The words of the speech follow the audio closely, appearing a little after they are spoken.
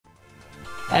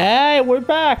Hey, we're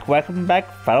back. Welcome back,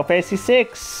 Final Fantasy VI.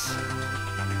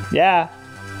 Yeah,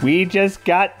 we just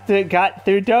got through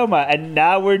Doma, and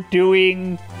now we're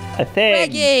doing a thing.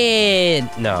 Dragon!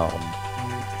 No.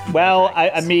 Well,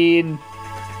 I mean,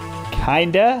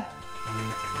 kinda.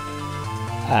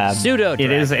 Pseudo. It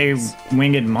is a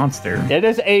winged monster. It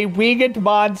is a winged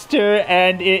monster,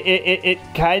 and it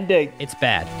kinda It's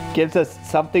bad. gives us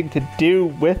something to do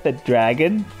with a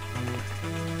dragon.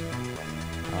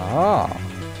 Oh.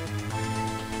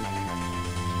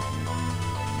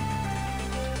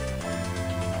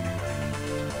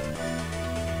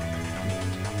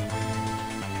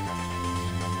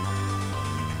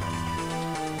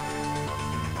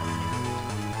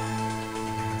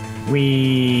 We.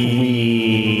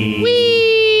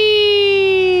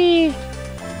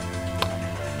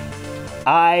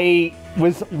 I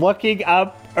was looking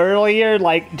up earlier,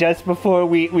 like just before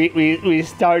we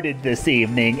started this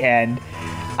evening, and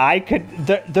I could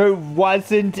there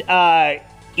wasn't a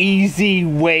easy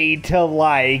way to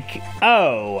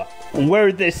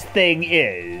where this thing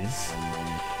is.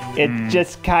 It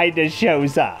just kind of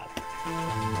shows up.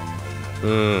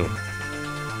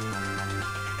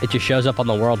 It just shows up on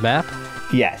the world map?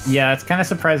 Yes. Yeah, it's kind of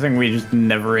surprising we just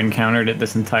never encountered it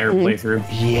this entire playthrough.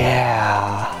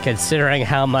 Yeah. Considering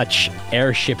how much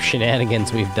airship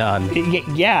shenanigans we've done.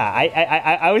 Yeah,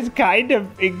 I was kind of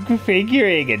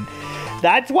figuring, and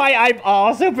that's why I've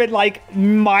also been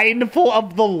mindful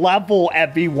of the level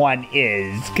everyone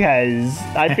is, because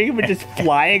I think we're just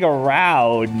flying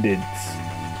around.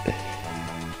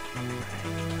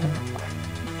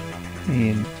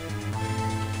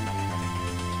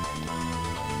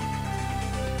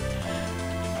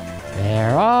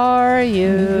 Where are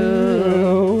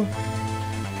you?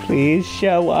 Please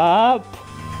show up.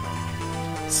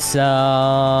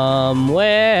 Somewhere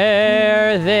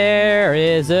there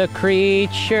is a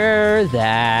creature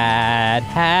that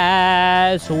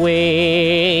has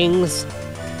wings.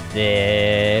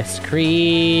 This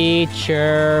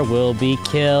creature will be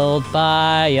killed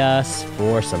by us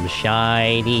for some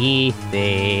shiny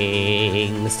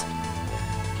things.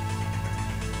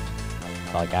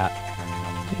 That's all I got.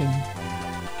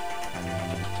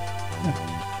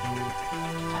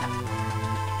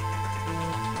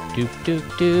 Do do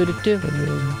do do do.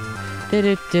 Do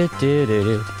do do do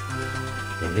do.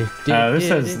 This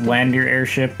says land your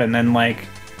airship and then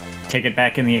take it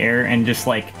back in the air and just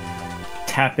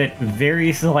tap it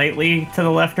very slightly to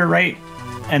the left or right,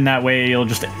 and that way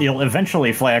you'll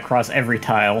eventually fly across every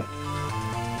tile.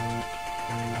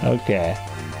 Okay.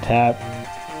 Tap.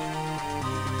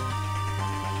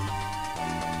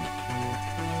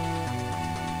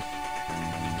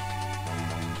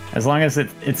 As long as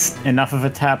it's enough of a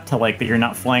tap to that you're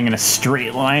not flying in a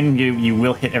straight line, you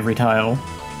will hit every tile.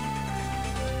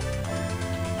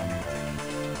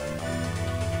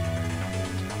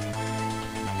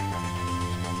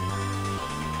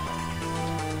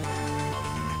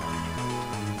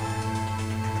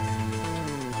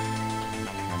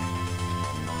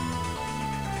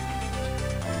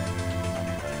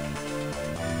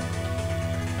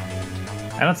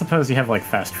 I don't suppose you have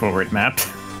fast forward mapped.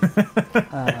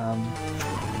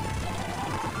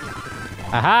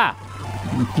 Aha!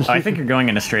 Oh, I think you're going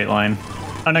in a straight line.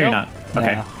 Oh, no, you're not.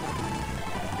 Okay. Yeah.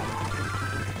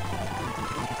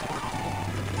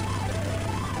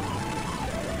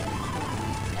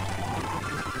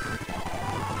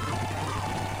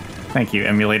 Thank you,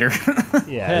 emulator.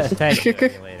 Yeah. Thank you,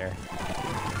 later.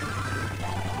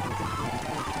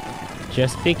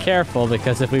 Just be careful,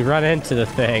 because if we run into the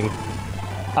thing...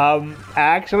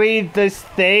 Actually, this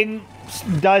thing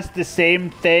does the same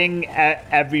thing at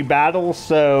every battle,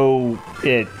 so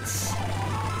it's...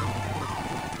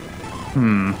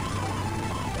 Well,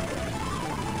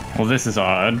 this is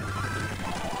odd.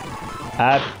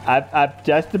 I've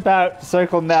just about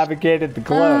circumnavigated the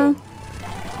globe.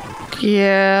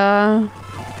 Yeah.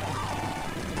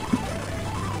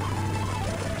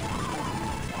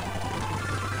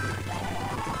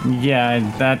 Yeah,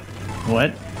 that...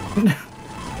 What?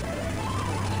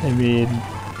 I mean...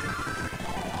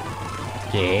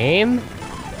 Game?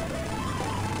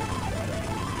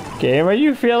 Game, are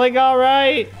you feeling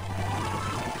alright?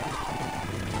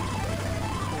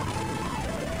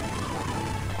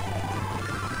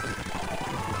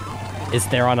 Is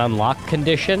there an unlock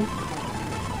condition?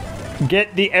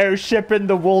 Get the airship in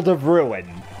the world of ruin.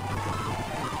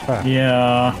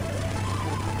 Yeah.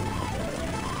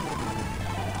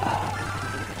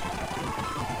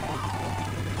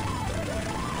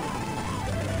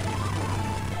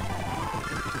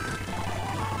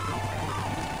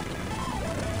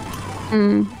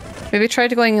 Maybe try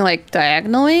going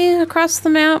diagonally across the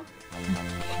map.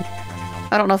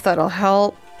 I don't know if that'll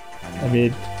help. I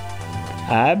mean,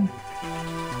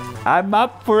 I'm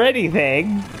up for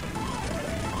anything.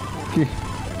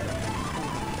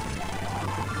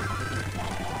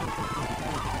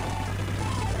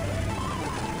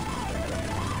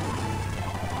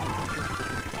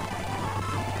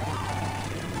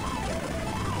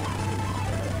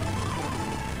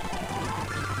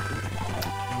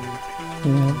 A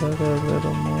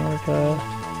little more of a...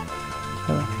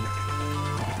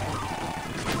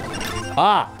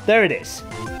 Ah, there it is.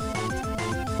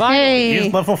 Hey.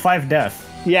 Use level 5 death.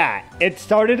 Yeah, it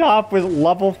started off with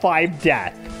level 5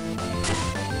 death.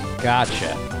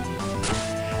 Gotcha.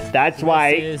 That's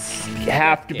why you This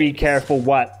have to be careful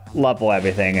what level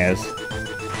everything is.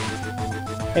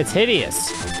 It's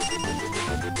hideous.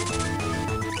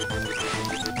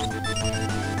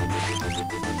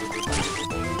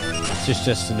 It's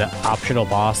just an optional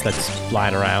boss that's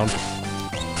lying around.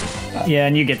 Yeah,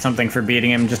 and you get something for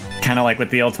beating him, just kind of like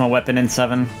with the ultimate weapon in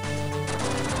 7.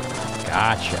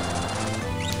 Gotcha.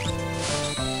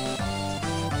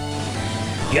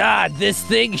 God, this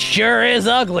thing sure is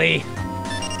ugly.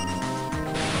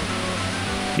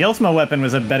 The ultimate weapon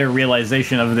was a better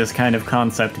realization of this kind of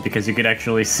concept because you could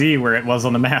actually see where it was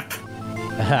on the map.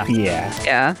 Yeah.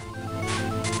 Yeah.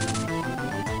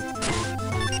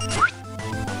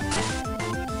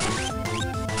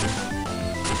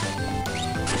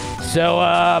 So,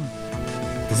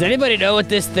 does anybody know what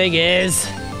this thing is?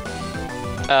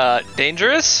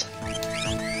 Dangerous?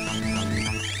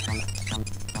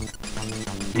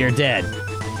 You're dead.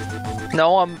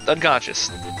 No, I'm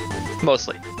unconscious.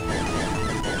 Mostly.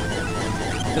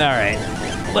 Alright.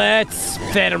 Let's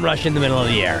Phantom Rush in the middle of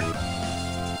the air.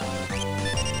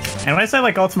 And when I say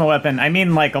like ultimate weapon, I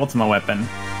mean like ultimate weapon.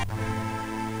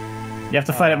 You have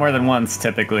to fight it more than once,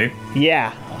 typically.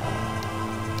 Yeah.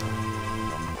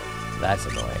 That's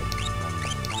annoying.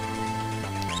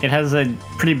 It has a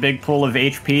pretty big pool of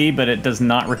HP, but it does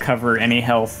not recover any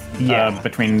health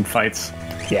between fights.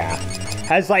 Yeah.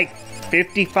 Has like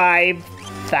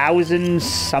 55,000,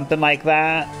 something like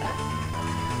that.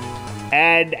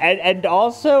 And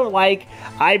also, like,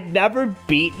 I've never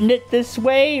beaten it this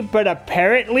way, but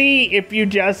apparently if you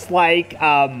just, like,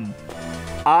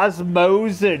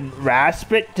 osmose and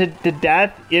rasp it to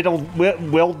death,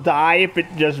 will die if it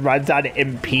just runs out of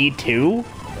MP too.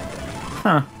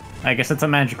 Huh. I guess it's a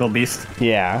magical beast.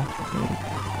 Yeah.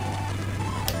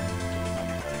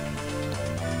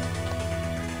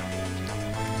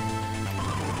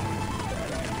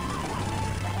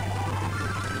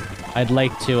 I'd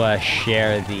like to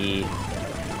share the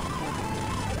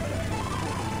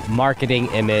marketing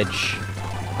image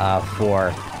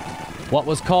for what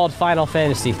was called Final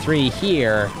Fantasy III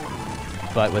here,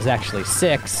 but was actually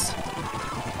 6.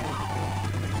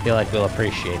 Feel like we'll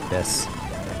appreciate this.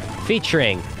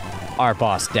 Featuring our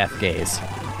boss, Death Gaze.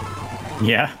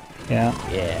 Yeah. Yeah.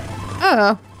 Yeah.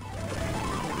 Oh.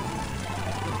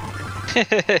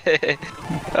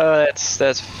 Oh,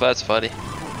 that's funny.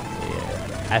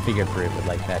 Yeah. I figured Brute would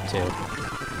like that too.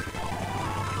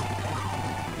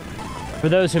 For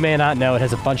those who may not know, it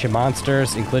has a bunch of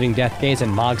monsters, including Death Gaze,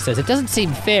 and Mog says, "It doesn't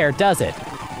seem fair, does it?"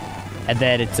 And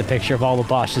then it's a picture of all the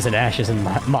bosses and ashes, and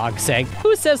Mog saying,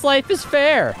 "Who says life is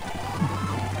fair?"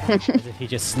 As if he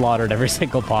just slaughtered every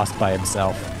single boss by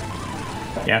himself.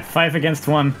 Yeah, 5 against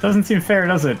 1. Doesn't seem fair,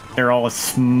 does it? They're all a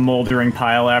smoldering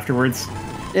pile afterwards.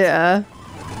 Yeah.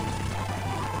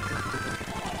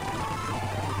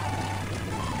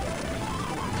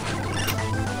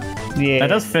 Yeah. That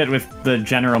does fit with the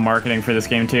general marketing for this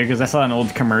game, too, because I saw an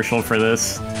old commercial for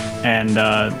this, and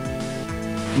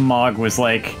Mog was,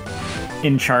 like,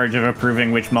 in charge of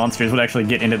approving which monsters would actually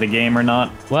get into the game or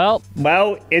not. Well,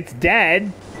 it's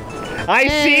dead. I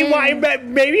see why.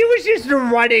 Maybe it was just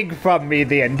running from me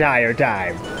the entire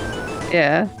time.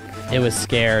 Yeah. it was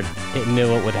scared. It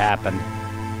knew what would happen.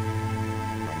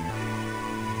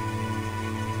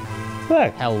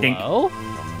 Look. Hello?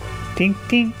 Tink,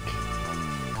 tink.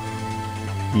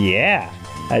 Yeah.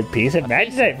 A piece of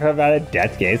magnesite from out of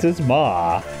Death Gaze's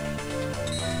maw.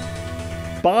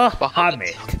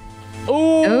 Bahamut.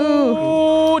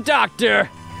 Ooh, doctor!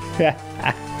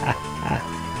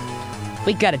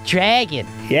 We got a dragon.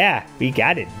 Yeah, we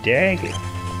got a dragon.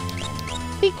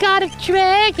 We got a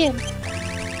dragon.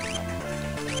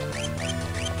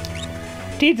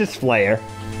 Jesus Slayer.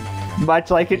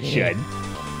 Much like it should.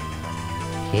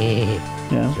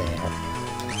 Yeah.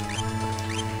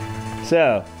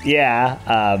 So, yeah,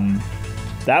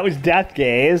 that was Death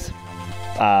Gaze.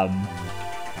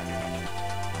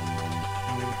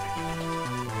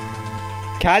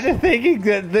 Kind of thinking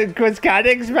that was kind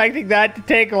of expecting that to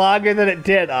take longer than it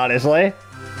did, honestly.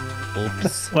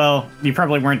 Oops. Well, you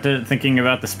probably weren't thinking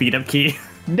about the speed up key.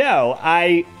 No,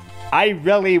 I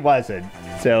really wasn't.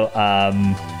 So,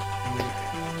 I'm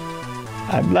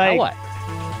like, Now what?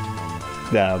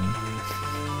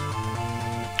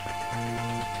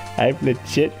 I'm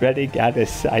legit running out of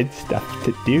side stuff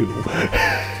to do.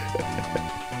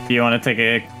 Do you want to take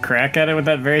a crack at it with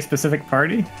that very specific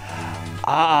party?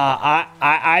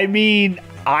 I mean,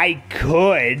 I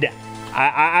could.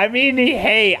 I mean,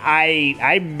 hey,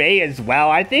 I may as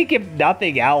well. I think if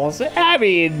nothing else, I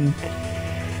mean,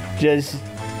 just,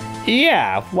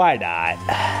 yeah, why not?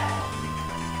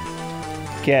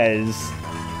 Because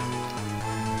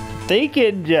they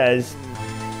can just,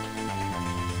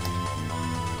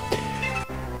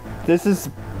 this is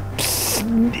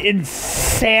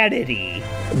insanity,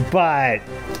 but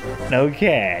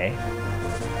okay.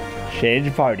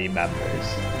 Change party members.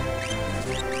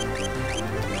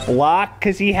 Locke,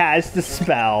 because he has the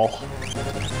spell.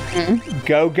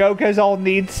 Go-Go, because I'll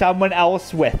need someone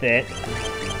else with it.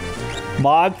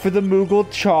 Mog for the Moogle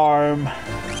charm.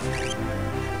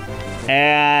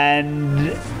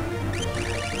 And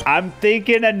I'm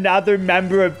thinking another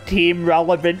member of Team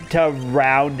Relevant to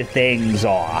round things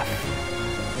off.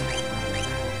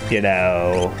 You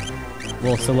know.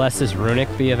 Will Celeste's runic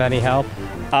be of any help?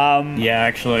 Yeah,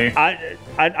 actually.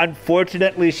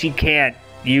 Unfortunately, she can't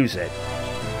use it.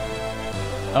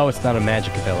 Oh, it's not a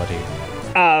magic ability.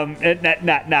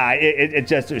 It's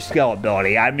just her skill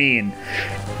ability. I mean,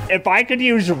 if I could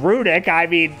use Runic, I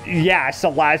mean, yeah,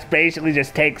 Celeste basically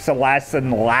just takes Celeste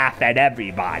and laugh at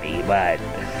everybody, but...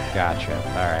 Gotcha.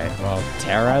 Alright, well,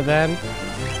 Terra then?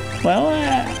 Well,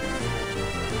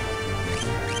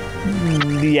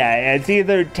 yeah, it's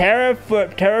either Terra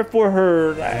for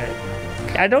her...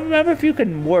 I don't remember if you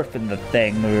can morph in the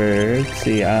thing, or... Let's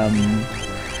see,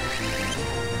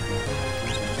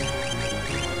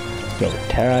 go with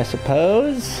Terra, I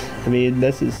suppose. I mean,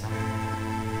 this is...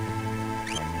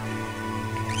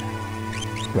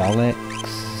 Relics.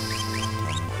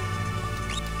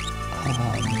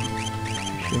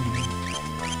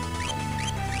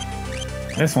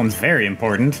 This one's very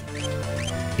important.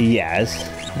 Yes,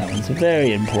 that one's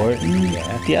very important.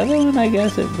 Yeah. The other one, I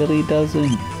guess it really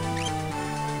doesn't.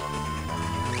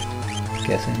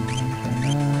 Guessing or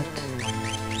not.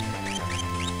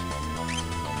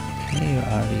 Okay, you're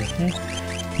already here.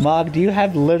 Mog, do you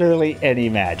have literally any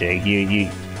magic? You.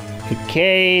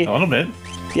 Okay. A little bit.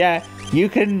 Yeah, you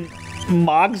can.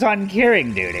 Mog's on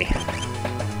curing duty.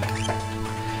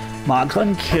 Mog's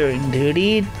on curing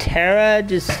duty. Terra,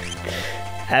 just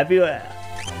have you.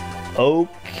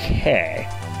 Okay.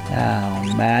 Now,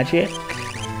 magic.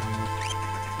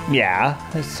 Yeah,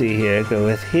 let's see here. Go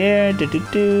with here. Do.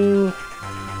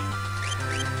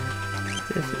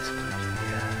 This is.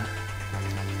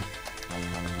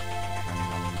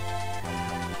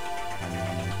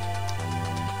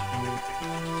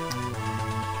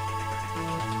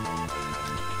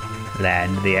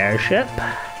 Land the airship.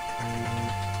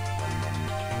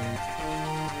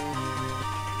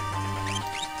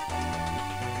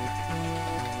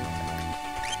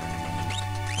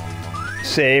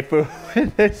 Save for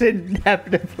when this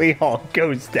inevitably all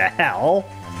goes to hell.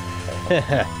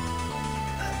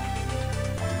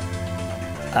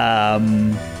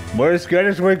 We're as good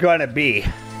as we're gonna be.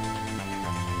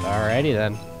 Alrighty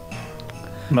then.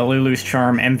 Malulu's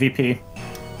charm MVP.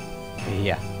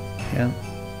 Yeah. Yep.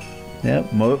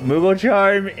 Yep. Moogle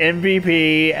charm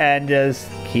MVP and just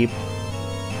keep.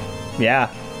 Yeah,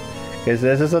 because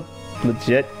this is a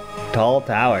legit tall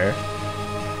tower.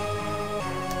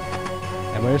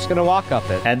 And we're just gonna walk up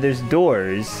it. And there's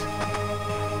doors.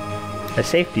 A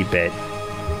safety bit.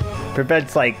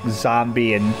 Prevents like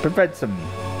zombie and prevents some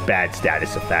bad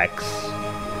status effects.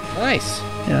 Nice.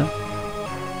 Yeah.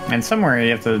 And somewhere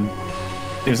you have to.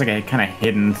 There's like a kind of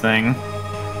hidden thing.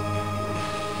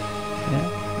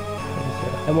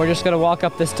 Yeah. And we're just gonna walk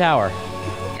up this tower.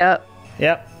 Yep.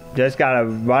 Yep. Just gotta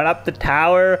run up the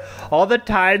tower. All the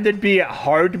time there'd be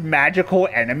hard magical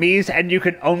enemies, and you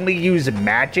can only use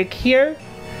magic here.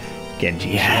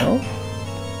 Genji Shield.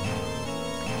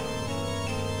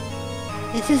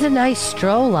 This is a nice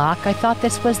stroll, Locke. I thought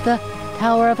this was the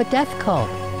Tower of a Death Cult.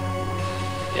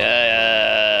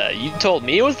 You told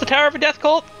me it was the Tower of a Death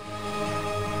Cult?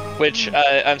 Which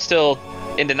I'm still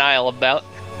in denial about.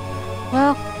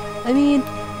 Well, I mean,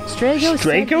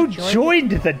 Strago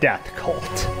joined the Death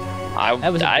Cult.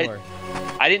 That was a door.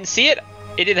 I didn't see it.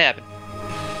 It didn't happen.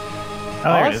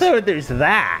 Oh, Also, there's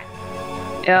that.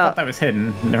 I Yeah. thought that was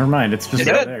hidden. Never mind. It's just Is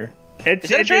it? right there. It's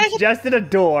that a dragon? just in a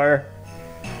door.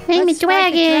 I'm a Let's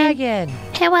fight the dragon. dragon.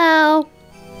 Hello.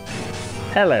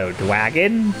 Hello,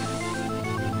 dragon.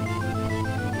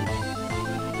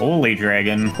 Holy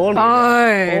dragon.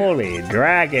 Holy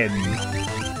dragon.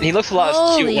 He looks a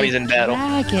lot cute when he's in battle.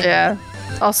 Dragon. Yeah.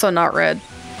 Also not red.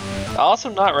 Also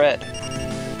not red.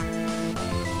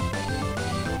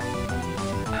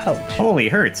 Ouch. Holy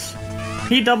hurts.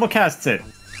 He double casts it.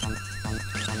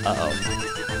 Uh-oh.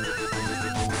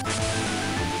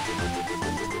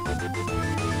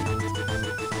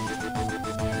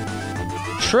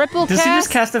 Triple Does cast? he just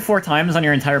cast it 4 times on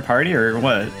your entire party, or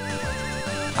what?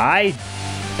 I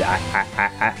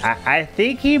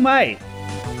think he might.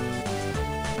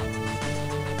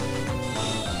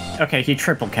 Okay, he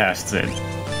triple casts it.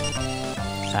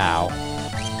 Ow.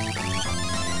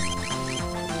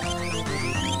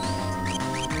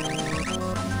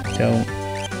 Don't.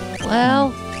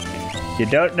 Well, You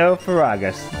don't know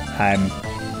Faragas.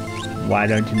 Why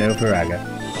don't you know Faraga?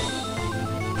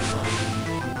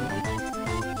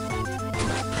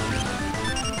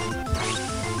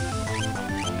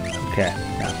 Okay.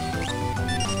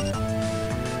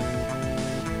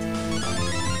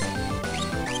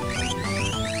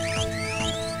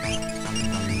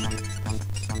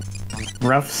 No.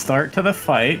 Rough start to the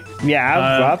fight.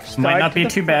 Yeah, rough start. Might not to be the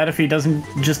too bad if he doesn't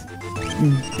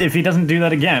do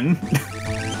that again.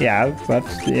 Yeah,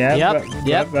 rough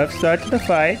start to the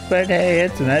fight, but hey,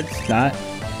 that's not.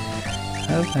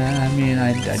 Okay, I mean,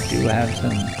 I do have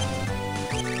some.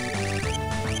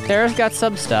 Tara's got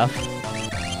some stuff.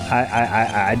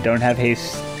 I don't have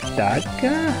Anstca.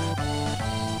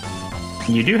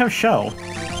 You do have Shell.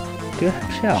 Do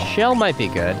have Shell. Shell might be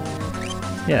good.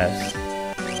 Yes.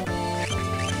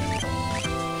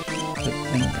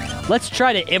 Let's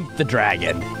try to imp the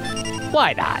dragon.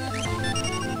 Why not?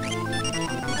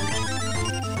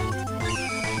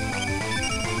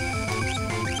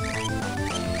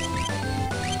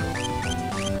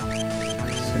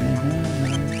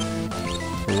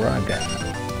 Raga.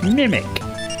 Mimic.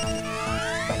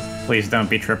 Please don't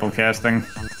be triple casting.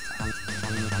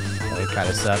 That would kind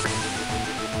of suck.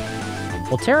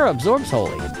 Well, Tara absorbs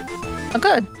holy. Oh,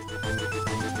 good.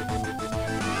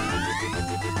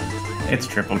 It's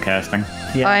triple casting.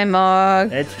 Yeah, Bye,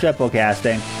 Mog. it's triple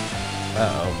casting.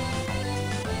 Uh-oh.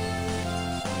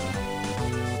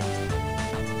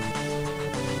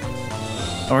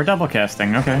 Or double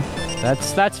casting, okay.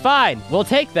 That's fine. We'll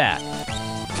take that.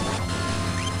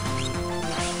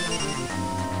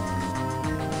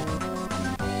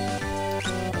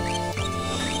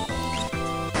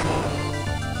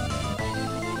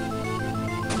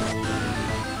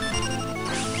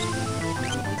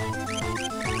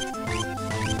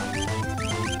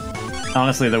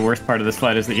 Honestly, the worst part of this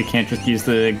fight is that you can't just use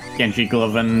the Genji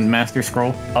Glove and Master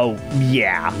Scroll. Oh,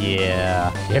 yeah.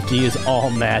 Yeah. You have to use all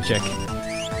magic.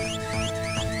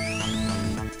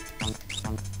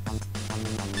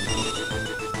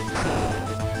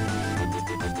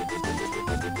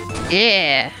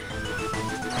 Yeah.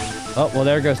 Oh, well,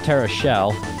 there goes Tara's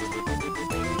shell.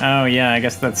 Oh yeah, I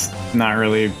guess that's not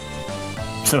really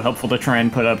so helpful to try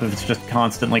and put up if it's just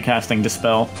constantly casting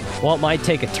Dispel. Well, it might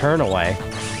take a turn away.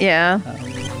 Yeah.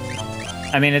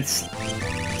 I mean,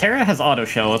 Tara has Auto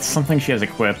Shell, it's something she has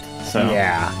equipped, so...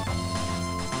 Yeah.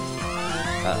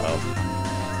 Uh-oh.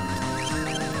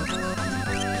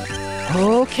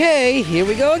 Okay, here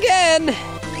we go again.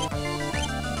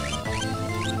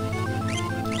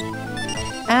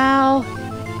 ow.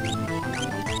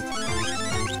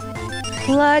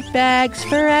 Blood bags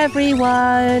for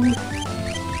everyone.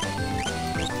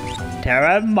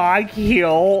 Terra, Mog,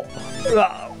 heal,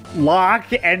 lock,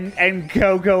 and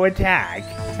go attack.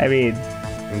 I mean,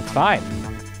 It's fine.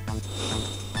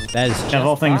 That is just Of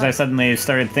all things, fine. I suddenly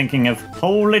started thinking of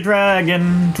Holy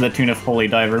Dragon to the tune of Holy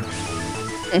Diver.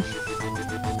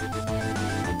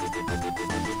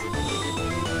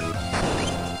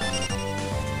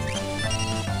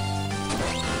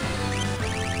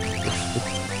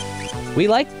 We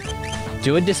like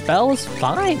doing Dispel is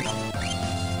fine.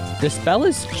 Dispel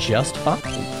is just fine.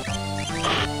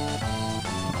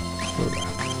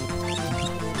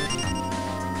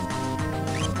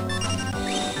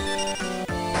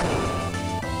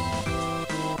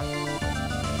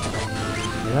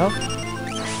 You know,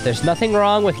 there's nothing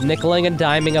wrong with nickeling and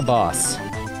diming a boss.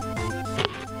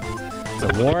 It's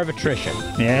a war of attrition.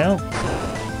 yeah.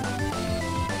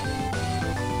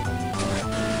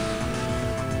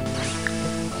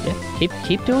 Yeah,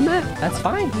 keep doing that. That's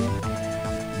fine.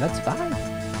 That's fine.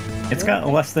 It's got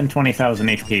less than 20,000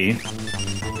 HP.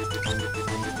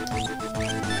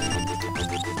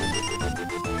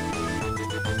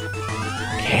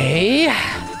 Okay.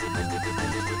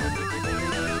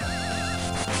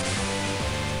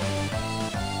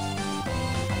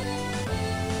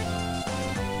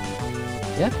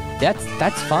 Yeah,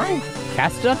 that's fine.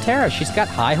 Cast it on Terra. She's got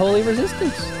high holy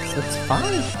resistance. That's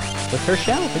fine. With her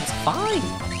shell, it's fine.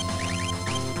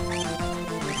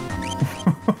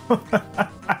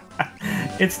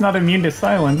 It's not immune to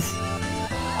silence.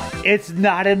 It's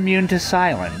not immune to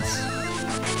silence.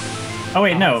 Oh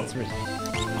wait, no.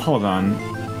 Hold on.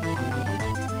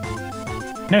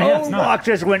 No, yeah, it's not. Lock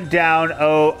just went down.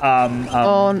 Oh,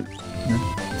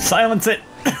 Silence it.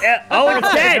 Oh,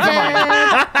 it's dead.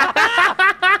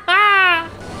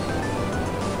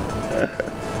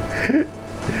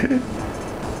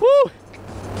 Woo.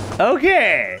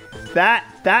 Okay,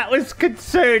 that was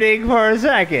concerning for a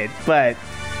second, but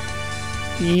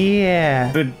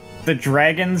yeah. The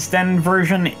Dragon's Den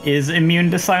version is immune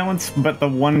to silence, but the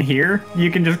one here, you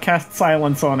can just cast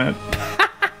silence on it.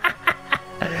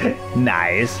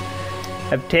 Nice.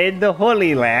 Obtain the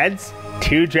Holy Lands.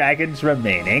 2 dragons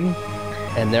remaining.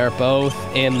 And they're both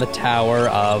in the Tower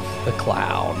of the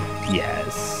Clown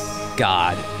Yes.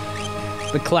 God.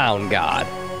 The Clown God.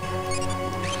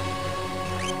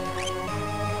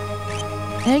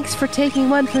 Thanks for taking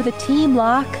one for the team,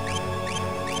 Locke.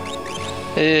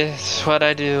 It's what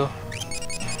I do.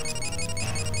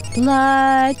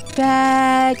 Blood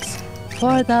bags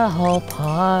for the whole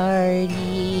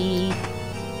party.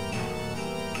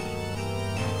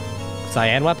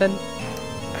 Cyan weapon?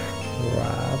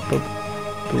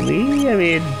 Probably. I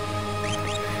mean,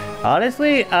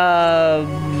 honestly, I've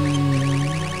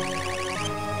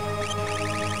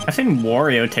seen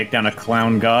Wario take down a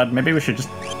clown god. Maybe we should just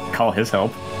call his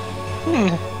help.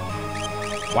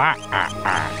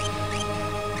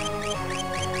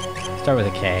 Start with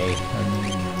a K.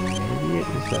 maybe it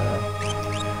was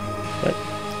what?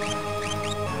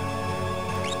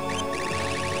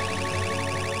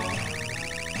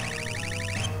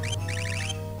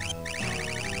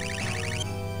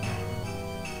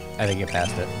 I think you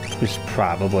passed it. It was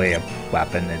probably a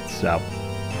weapon itself.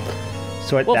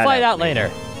 Sort We'll that find out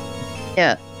later.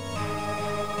 yeah.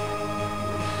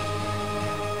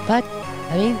 But,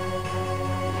 I mean,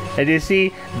 And you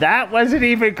see, that wasn't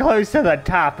even close to the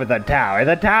top of the tower.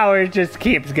 The tower just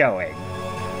keeps going.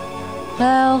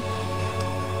 well,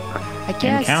 I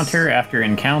guess. Encounter after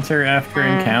encounter after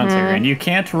encounter, and you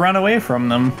can't run away from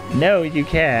them. No, you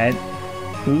can't.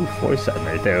 Ooh, force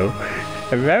armor though.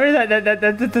 Remember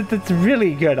that's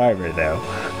really good armor though.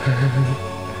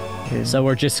 So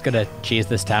we're just gonna cheese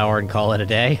this tower and call it a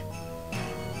day?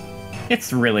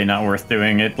 It's really not worth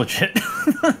doing it, legit.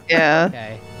 Yeah.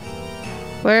 Okay.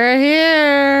 We're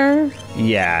here.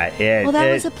 Yeah, Well,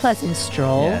 that was a pleasant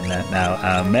stroll. Yeah,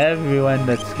 now, everyone,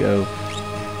 let's go.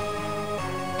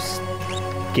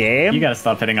 Psst. Game? You gotta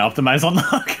stop hitting optimize on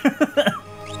lock.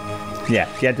 Yeah,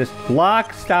 just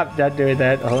lock, stop, not doing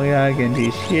that. Holding on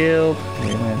against shield.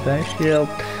 That shield.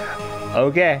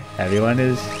 Okay, everyone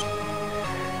is...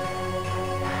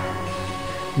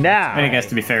 Now. I guess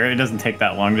to be fair, it doesn't take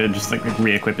that long to just like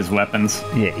re-equip his weapons.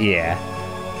 Yeah.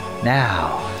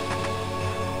 Now.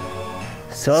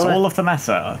 Soul of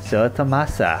Thamasa. Soul of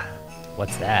Thamasa.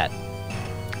 What's that?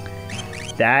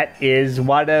 That is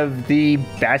one of the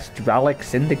best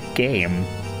relics in the game.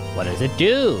 What does it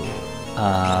do?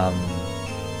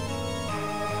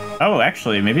 Oh,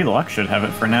 actually, maybe Locke should have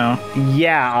it for now.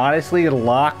 Yeah, honestly,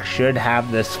 Locke should have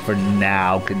this for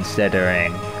now,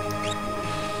 considering.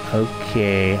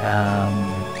 Okay,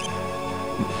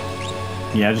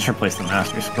 Yeah, just replace the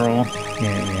Master Scroll.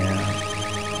 yeah.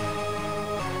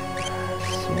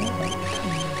 So,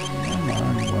 come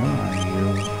on, where are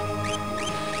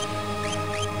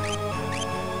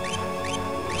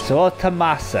you? Soul of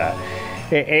Thamasa.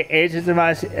 Age of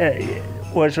Thamasa,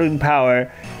 worshipping power,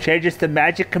 changes the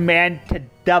magic command to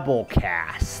double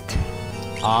cast.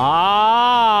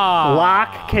 Ah!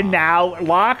 Locke can now,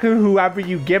 Locke or whoever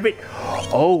you give it.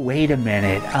 Oh, wait a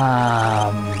minute.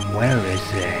 Where is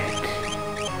it?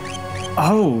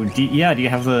 Oh, do you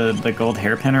have the gold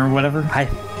hairpin or whatever? I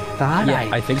thought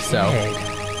I think so. did.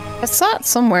 I saw it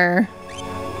somewhere.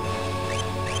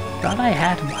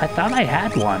 I thought I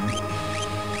had one.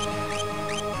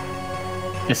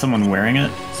 Is someone wearing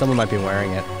it? Someone might be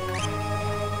wearing it.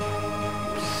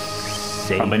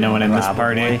 Probably no one in this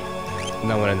Probably. party.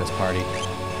 No one in this party.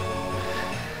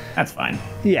 That's fine.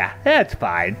 Yeah, that's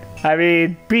fine. I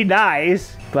mean, be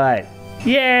nice, but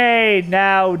yay!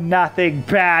 Now nothing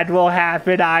bad will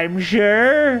happen, I'm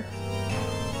sure.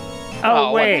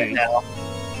 Oh, what the wait. hell?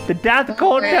 The Death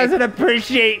Cult wait. doesn't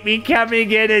appreciate me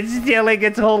coming in and stealing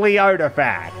its holy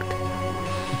artifact.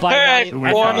 But Alright,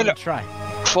 not form even an- try.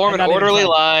 Form an I'm not even orderly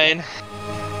trying. line.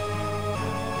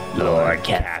 Lord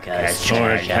Kafka's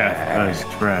treasure.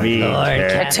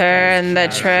 Return the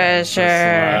treasure.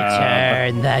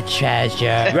 Return the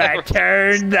treasure.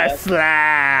 Return the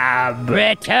slab.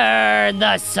 Return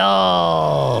the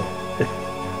soul.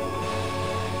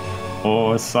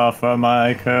 Or suffer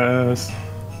my curse.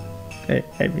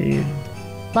 I mean,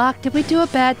 Locke, did we do a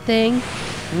bad thing?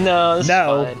 No, this is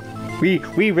no, fine.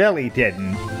 we really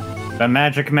didn't. The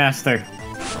Magic Master.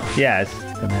 Yes,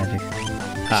 the magic.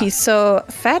 He's so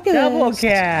fabulous. Double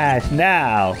cast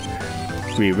now.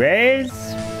 Re-raise.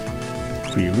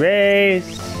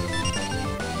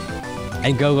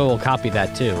 And Go-Go will copy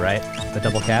that too, right? The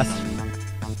double cast?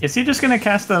 Is he just gonna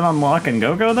cast that on Locke and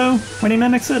Go-Go though when he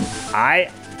mimics it?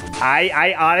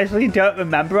 I honestly don't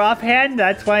remember offhand.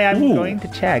 That's why I'm Ooh. going to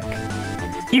check.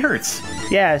 He hurts.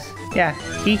 Yes, yeah,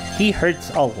 he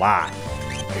hurts a lot.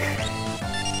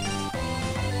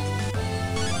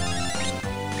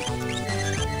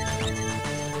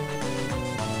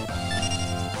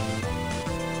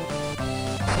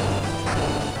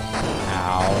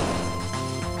 Ow.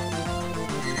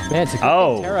 Man, it's a good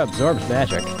Oh. thing Terra absorbs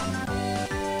magic.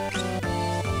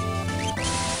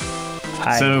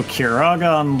 So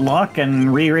Kiraga on Locke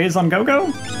and re-raise on Go-Go?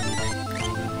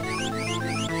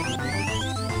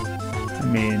 I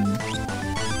mean,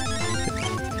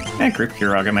 Group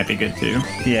Kiraga might be good too.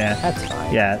 yeah, That's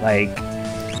fine. yeah, like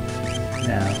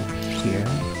now here.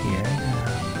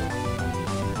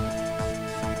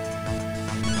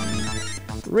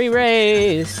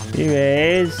 Re-raise!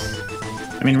 Re-raise.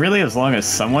 I mean, really, as long as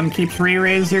someone keeps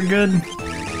re-raise, you're good.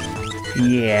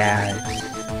 Yeah.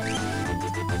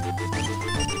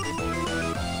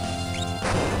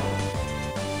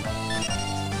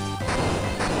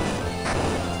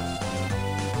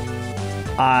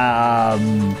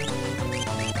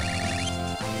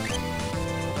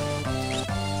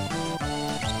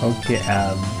 Okay,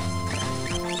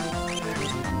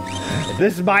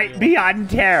 this might be on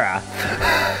Terra,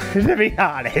 to be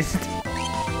honest.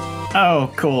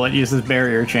 Oh, cool, it uses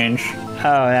barrier change.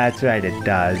 Oh, that's right, it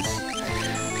does.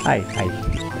 I hate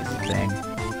this thing.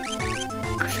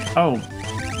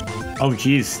 Oh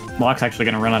geez, Locke's actually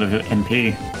gonna run out of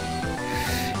NP.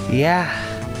 Yeah,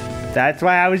 that's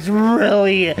why I was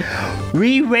really...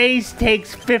 Re-raise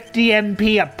takes 50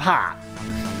 MP a pop.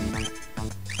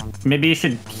 Maybe you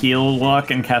should heal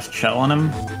Locke and cast Shell on him.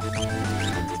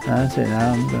 That's it,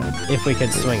 I'm good. If we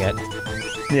could swing it.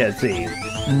 Yeah, let's see.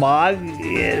 Mog,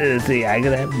 yeah, let's see, I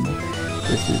gotta have...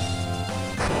 This is...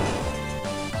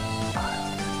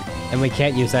 And we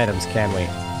can't use items, can we?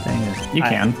 Thing is, You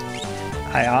can.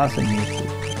 I also need to...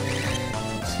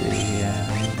 Let's see,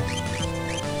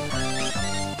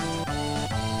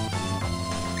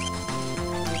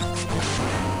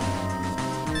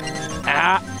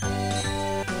 Ah!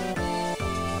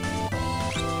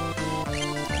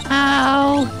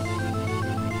 Ow.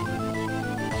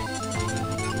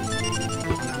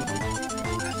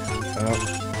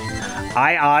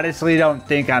 I honestly don't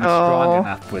think I'm strong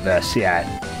enough with this yet.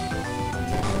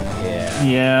 Yeah.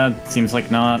 Yeah, seems like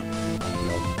not.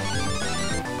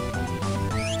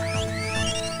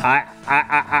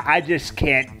 I just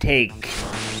can't take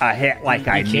a hit like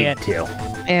I need can't. to.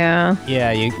 Yeah.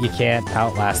 Yeah, you can't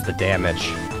outlast the damage.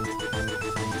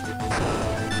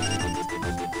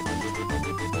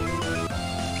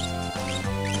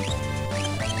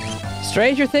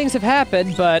 Stranger things have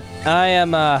happened, but I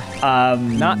am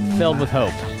not filled with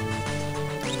hope.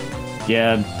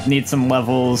 Yeah, need some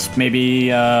levels, maybe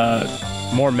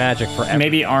More magic for everyone.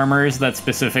 maybe armors that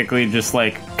specifically just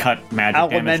like cut magic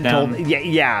damage Elemental, down.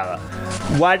 yeah.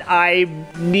 What I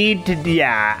need to,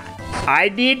 I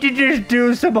need to just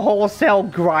do some wholesale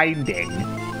grinding.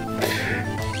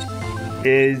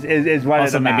 Is what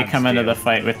Also, it maybe amounts come into to. the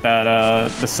fight with that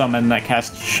the summon that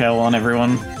casts Shell on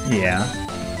everyone. Yeah.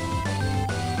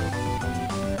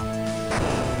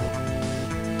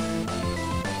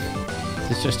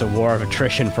 It's just a war of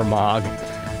attrition for Mog.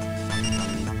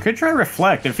 Could try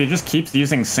Reflect if he just keeps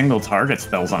using single target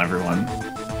spells on everyone.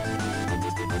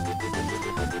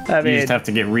 I You mean, just have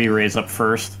to get re-raise up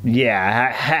first.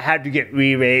 yeah, had to get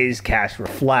re-raise, cast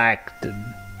reflect, and...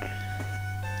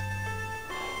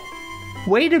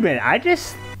 Wait a minute, I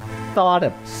just thought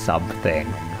of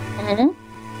something.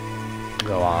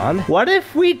 Go on. What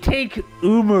if we take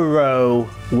Umaro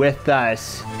with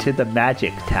us to the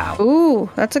magic tower? Ooh,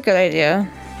 that's a good idea.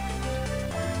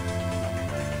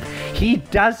 He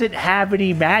doesn't have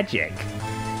any magic,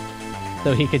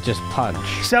 So he could just punch.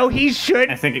 so he should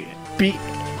I think, be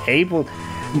able...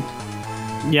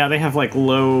 yeah, they have like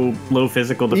low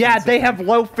physical defense. Yeah, they have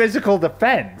low physical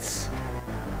defense.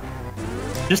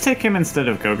 Just take him instead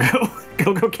of Go-Go.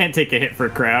 Go can't take a hit for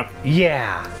crap.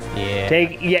 Yeah.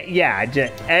 Yeah.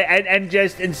 And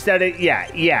just instead of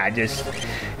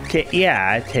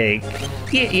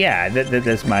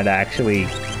this might actually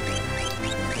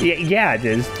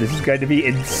this is going to be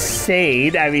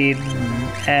insane. I mean,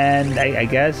 and I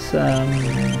guess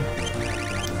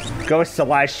go with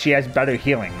Celeste. She has better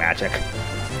healing magic.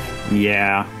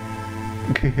 Yeah.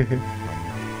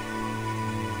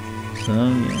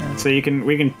 So we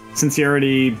can since you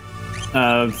already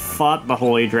fought the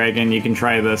Holy Dragon, you can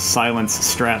try the silence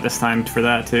strat this time for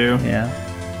that too. Yeah.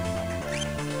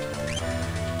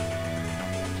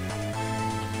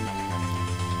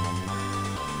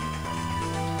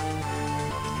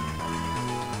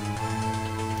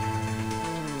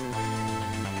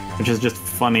 Which is just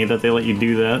funny that they let you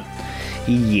do that.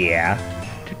 Yeah.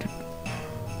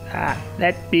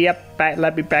 Let me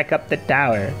back up the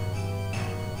tower.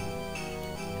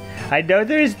 I know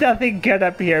there's nothing good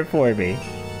up here for me,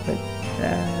 but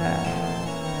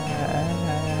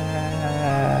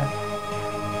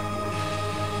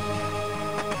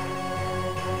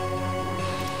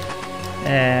Oh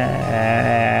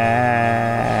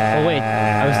wait,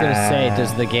 I was gonna say,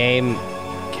 does the game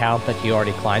count that you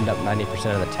already climbed up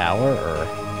 90% of the tower, or?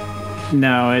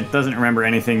 No, it doesn't remember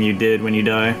anything you did when you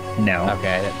die. no.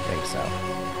 Okay, I didn't think so.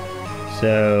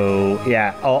 So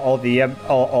yeah, all the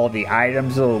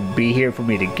items will be here for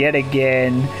me to get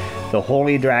again. The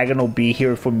Holy Dragon will be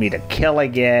here for me to kill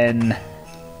again.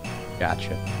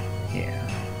 Gotcha. Yeah.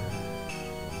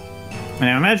 And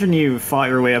I imagine you fought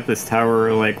your way up this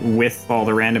tower like with all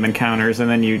the random encounters, and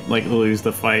then you like lose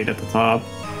the fight at the top.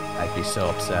 I'd be so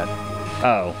upset.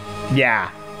 Oh, yeah.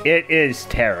 It is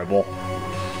terrible.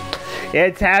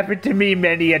 It's happened to me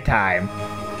many a time.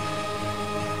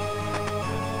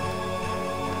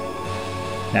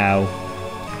 Now,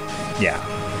 yeah.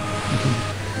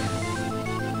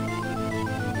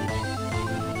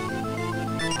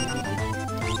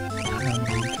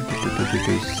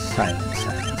 Silence.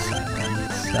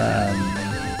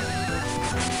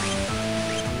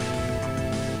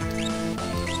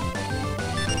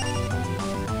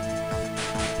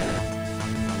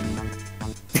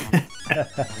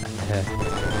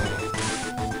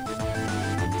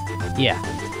 Yeah.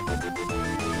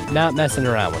 Not messing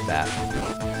around with that.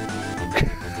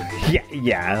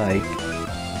 Yeah, like...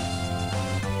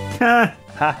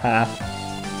 Haha.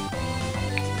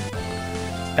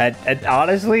 And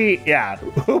honestly, yeah,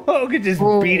 who could just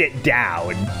beat it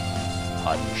down?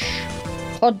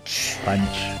 Punch.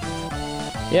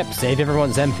 Yep, save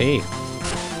everyone's MP.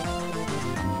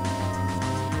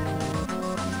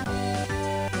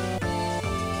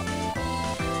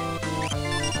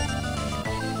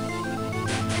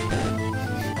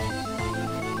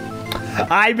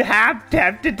 I'm half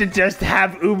tempted to just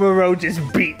have Umaro just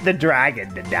beat the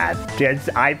dragon to death.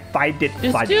 I find it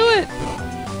Just funny. do it.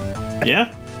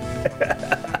 Yeah.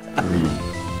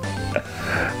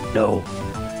 No.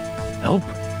 Nope.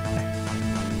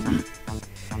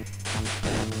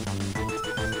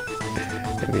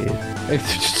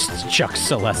 Just chuck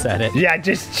Celeste at it. Yeah,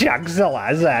 just chuck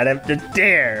Celeste at him to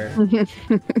dare.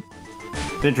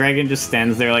 The dragon just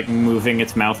stands there like moving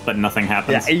its mouth, but nothing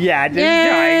happens. Yeah, just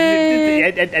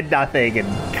Yay! trying and nothing, and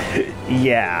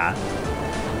yeah.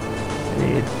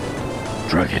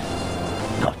 Dragon,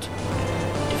 not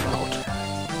difficult.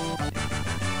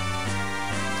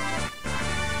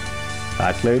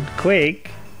 Upload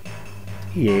quick.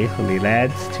 Yay, holy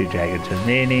lads, 2 dragons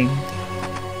remaining.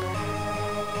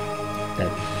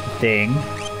 That thing.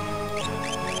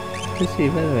 Let's see,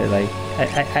 by the way, like,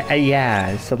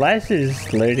 yeah, Celeste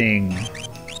is learning.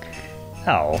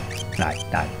 Oh, not.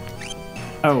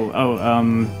 Do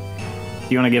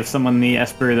you want to give someone the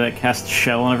Esper that casts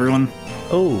Shell on everyone?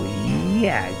 Oh,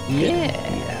 yeah. Yeah.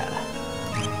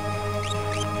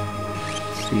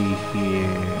 Let's see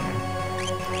here.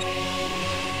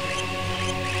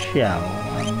 Shell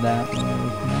on that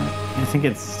one, isn't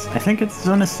it? I think it's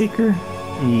Zona Seeker. I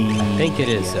think it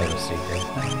is Zona Seeker.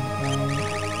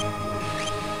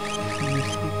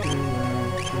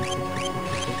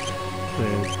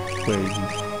 Where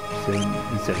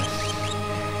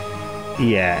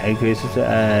yeah, increases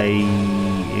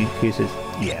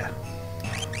yeah.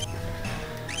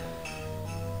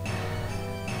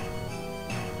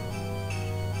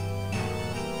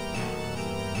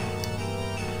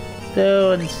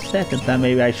 So on second thought,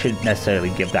 maybe I shouldn't necessarily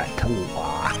give that to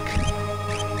Locke.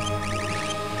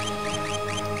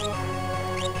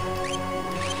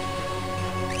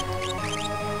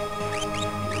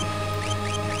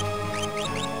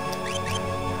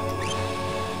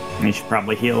 You should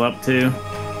probably heal up too.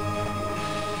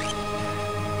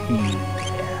 Yeah.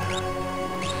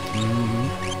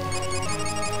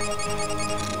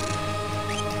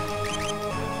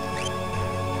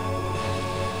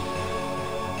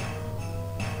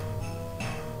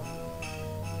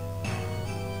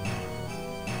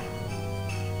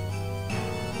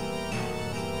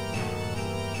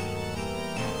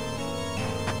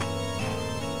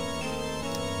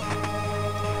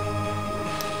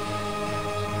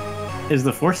 Is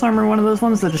the Force Armor one of those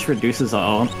ones that just reduces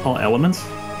all elements?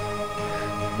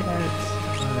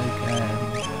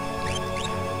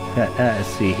 Let's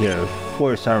see here.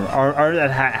 Force armor. Or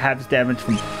that has damage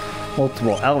from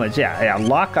multiple elements. Yeah,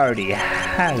 Locke already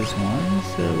has one,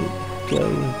 so go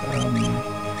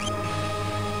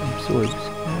with, absorbs.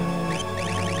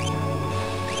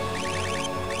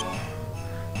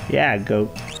 Yeah, go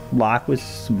Locke with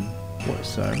some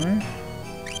Force armor.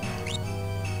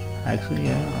 Actually,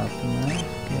 yeah, optimize.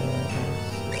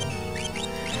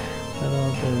 That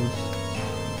all does.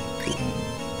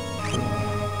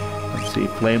 Let's see,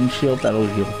 Flame Shield, that'll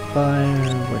heal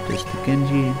fire. What does the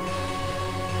Genji?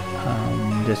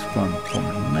 Just from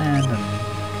land and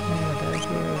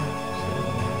whatever.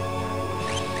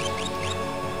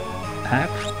 So,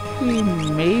 actually,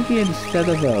 maybe instead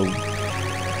of a.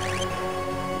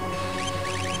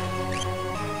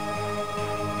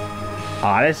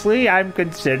 Honestly, I'm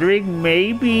considering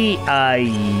maybe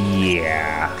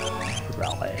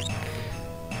relic.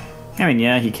 I mean,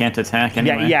 yeah, he can't attack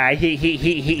anyway. Yeah,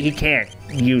 he can't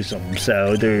use them,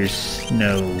 so there's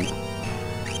no.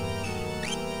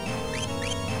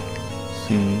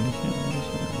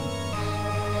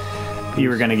 You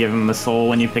were gonna give him the soul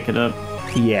when you pick it up.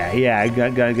 Yeah, I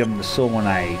gotta give him the soul when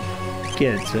I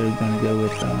get it, so I'm gonna go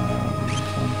with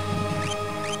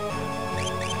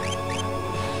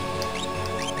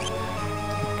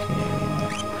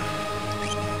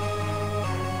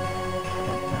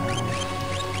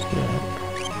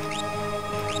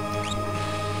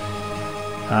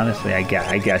honestly, I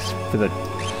guess for the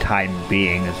time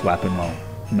being, this weapon won't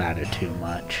matter too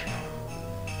much.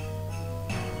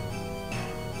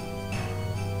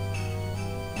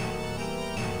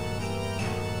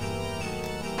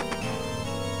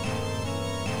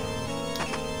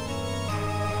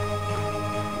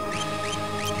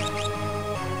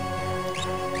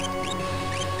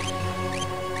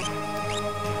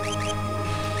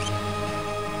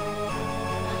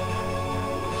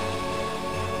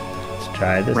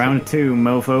 Try this. Round 2,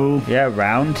 mofo. Yeah,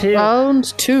 round 2.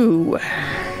 Round 2.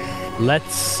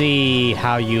 Let's see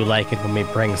how you like it when we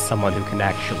bring someone who can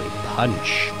actually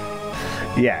punch.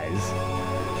 Yes.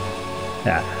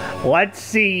 Yeah. Let's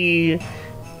see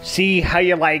how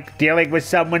you like dealing with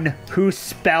someone whose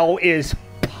spell is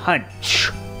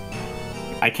punch.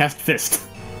 I cast fist.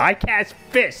 I cast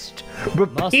fist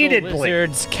repeatedly. Muscle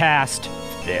wizards cast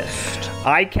fist.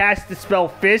 I cast the spell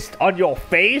fist on your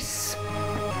face.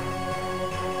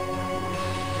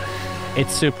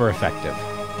 It's super effective.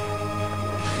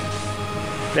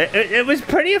 It was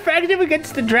pretty effective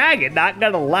against the dragon, not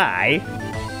gonna lie.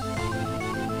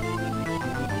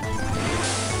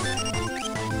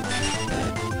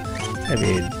 I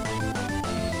mean...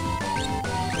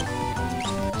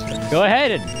 Go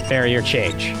ahead and bury your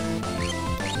change.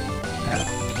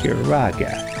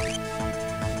 Kiraga.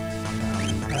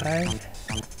 Alright.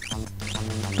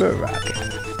 Baraka.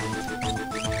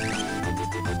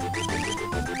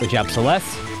 Good job,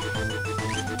 Celeste.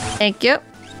 Thank you.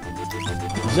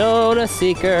 Zona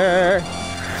Seeker.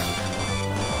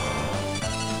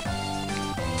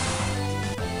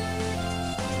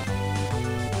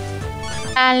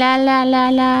 La la la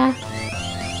la.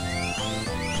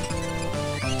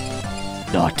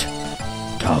 Not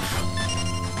tough.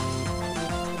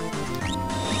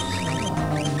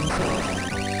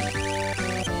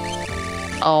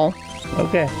 Oh.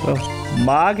 Okay, well,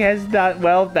 Mog has not.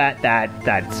 Well,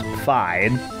 that's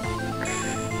fine.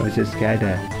 I was just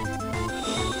kinda.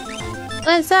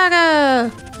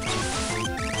 Anstca.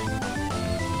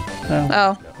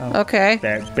 Oh. Okay.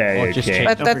 Bury just your change- change.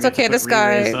 But that's okay. This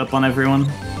guy. Up on everyone.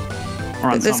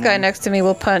 Or on This guy someone. next to me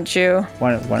will punch you.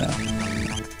 One.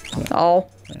 Oh.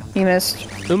 He missed.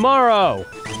 Tomorrow.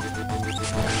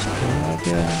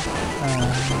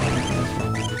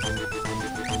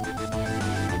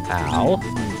 Ow.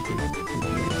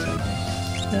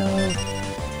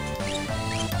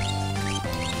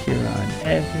 Cure on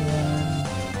everyone.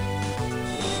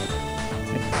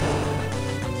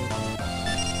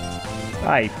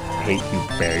 I hate you,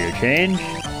 barrier change.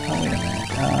 Oh, wait a minute.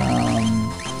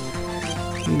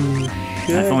 You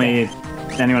should. If only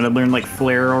anyone had learned like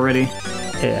flare already.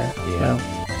 Yeah. Well.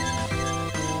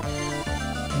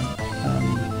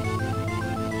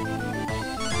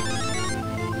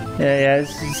 Yeah,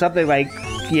 something like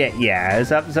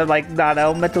something like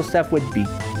non-elemental stuff would be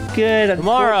good.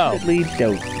 Tomorrow. Unfortunately,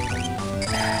 don't.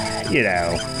 You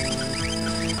know.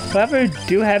 However,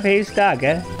 do have haste dog,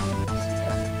 eh?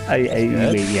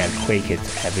 Yeah, Quake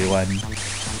hits everyone.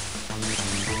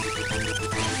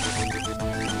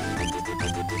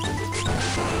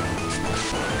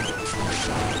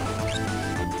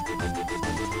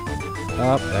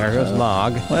 Oh, there goes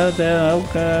Mog. Well, then,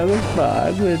 okay, it was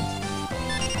Mog.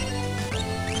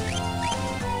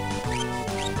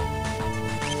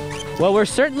 Well, we're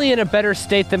certainly in a better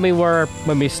state than we were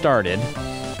when we started.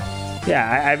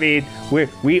 Yeah, I mean,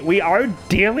 we are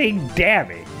dealing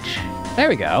damage. There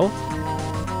we go.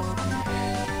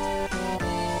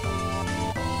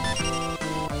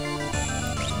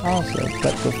 Also,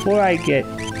 but before I get...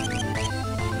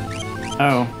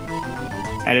 Oh.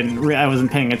 I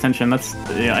wasn't paying attention. I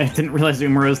didn't realize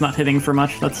Umaro's not hitting for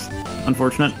much. That's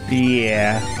unfortunate.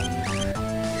 Yeah.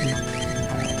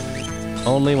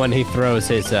 Only when he throws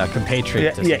his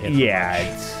compatriot does he hit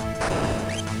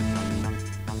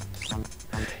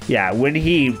Yeah, when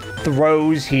he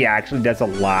throws, he actually does a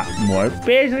lot more.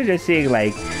 Basically just seeing,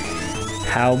 like,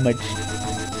 how much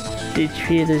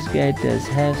HP this guy does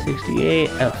have. 68.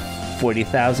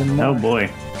 40,000 more. Oh, boy.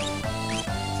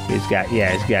 He's got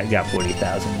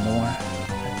 40,000 more.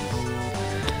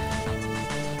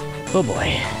 Oh,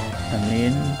 boy. I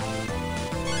mean...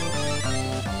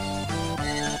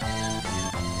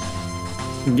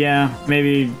 Yeah,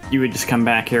 maybe you would just come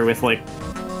back here with, like,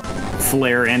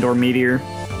 Flare and or Meteor.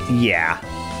 Yeah.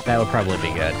 That would probably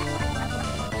be good.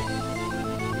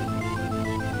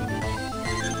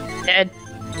 Dead.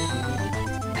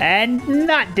 And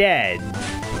not dead.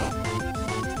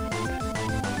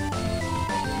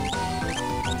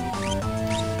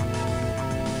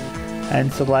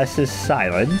 And Celeste is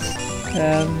silenced.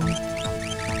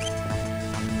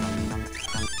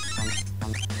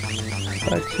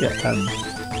 But yeah,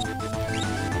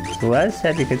 Celeste,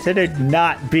 have you considered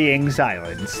not being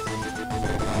silenced?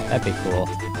 That'd be cool.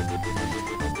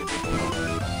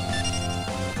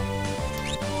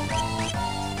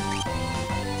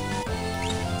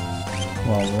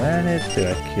 Well, run it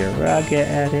to a Kiraga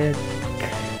at it.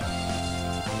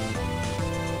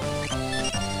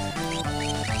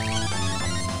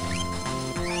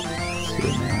 Let's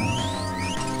see now.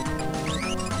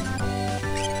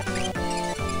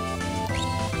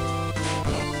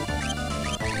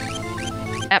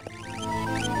 Yep.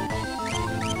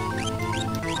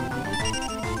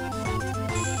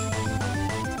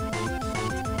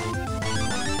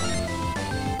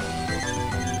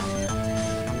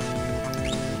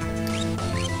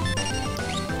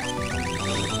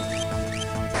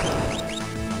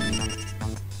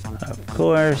 Of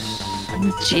course.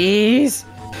 Jeez.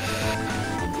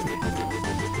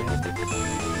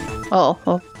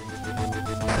 Oh.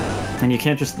 And you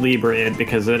can't just Libre it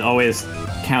because it always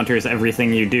counters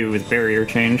everything you do with barrier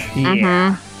change.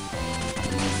 Yeah.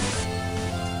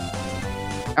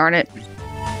 Darn it.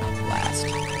 Last.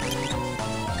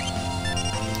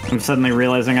 I'm suddenly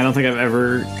realizing I don't think I've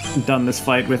ever done this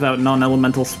fight without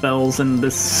non-elemental spells, and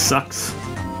this sucks.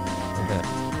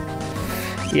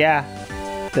 Yeah.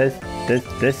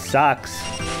 This sucks.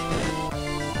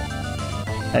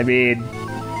 I mean...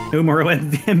 Umaro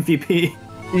MVP.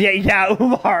 Yeah,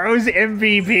 Umaro's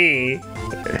MVP.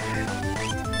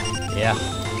 Yeah.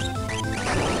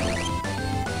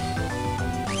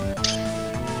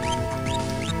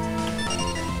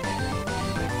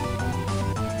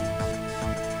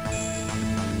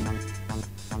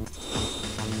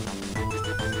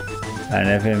 An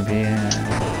FMP.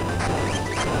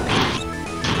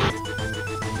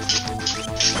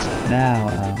 Now,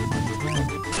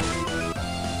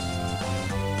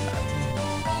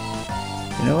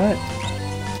 you know what?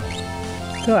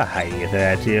 Throw a high ether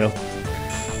at you.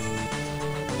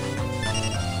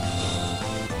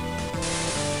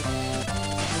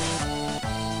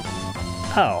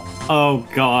 Oh. Oh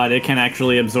god, it can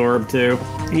actually absorb too.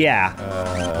 Yeah.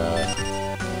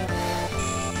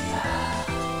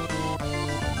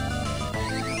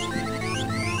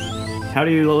 How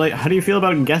do you feel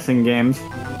about guessing games?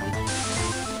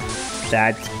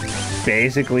 That's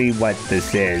basically what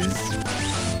this is.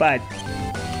 But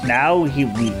now he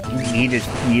just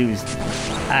used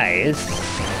ice.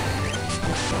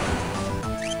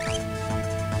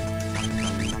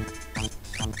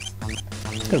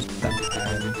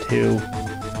 Two.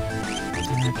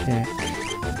 Magic.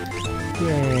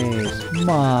 Raise.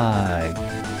 Mug.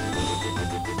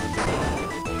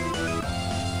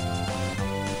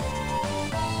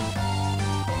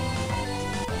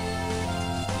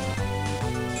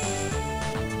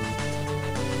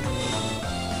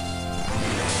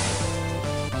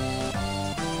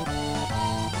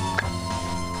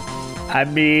 I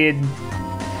mean,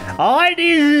 all I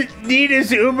need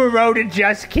is Umaro to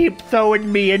just keep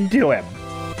throwing me into him.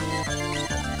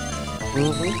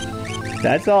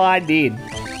 That's all I need.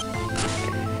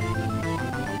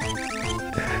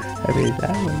 I mean,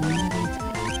 that one.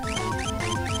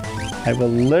 I will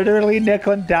literally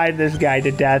nickel and dime this guy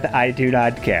to death. I do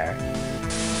not care.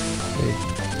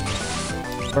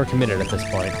 We're committed at this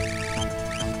point.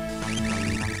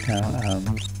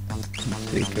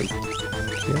 Let's see.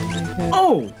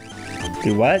 Oh!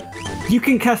 Do what? You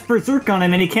can cast Berserk on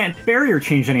him and he can't barrier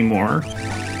change anymore.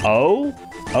 Oh?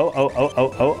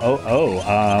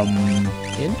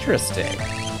 Interesting.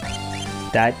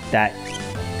 That.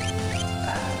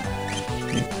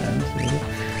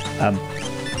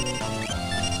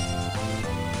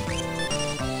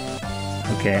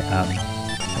 Okay,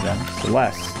 hold on,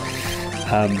 Celeste.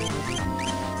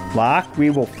 Locke, we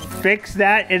will fix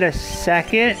that in a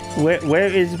second. Where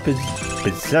is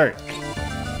Berserk?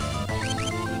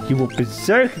 You will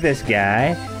Berserk this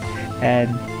guy,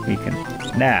 and we can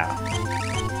now.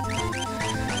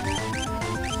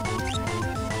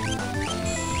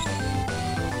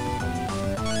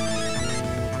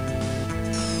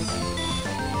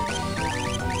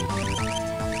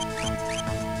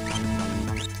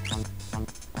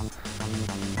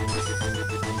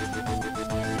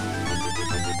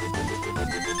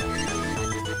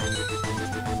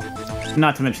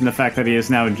 Not to mention the fact that he is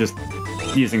now just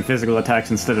using physical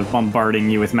attacks instead of bombarding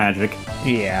you with magic.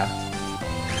 Yeah.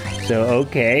 So,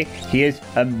 okay, he is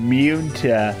immune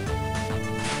to...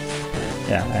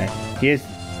 Yeah, all right. He is...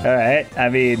 Alright, I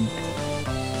mean...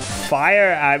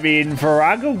 Fire, I mean,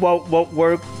 Virago won't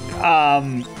work...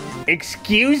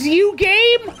 Excuse you,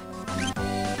 game?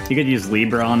 You could use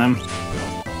Libra on him.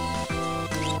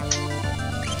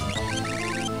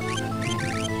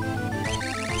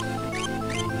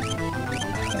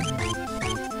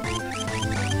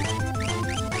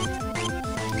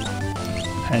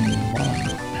 And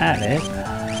while at it,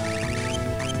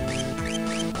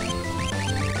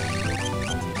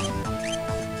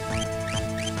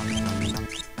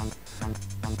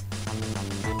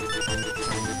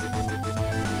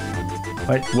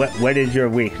 what is your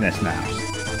weakness now?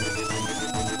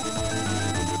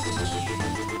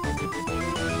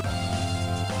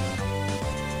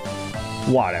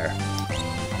 Water.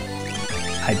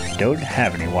 I don't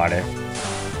have any water.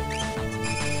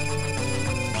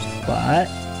 But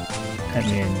I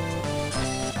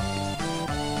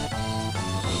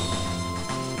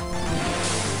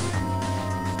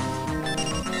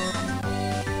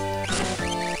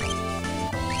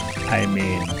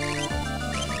mean,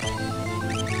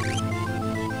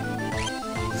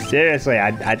 seriously,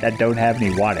 I don't have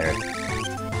any water.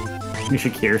 You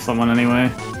should cure someone anyway.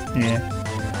 Yeah.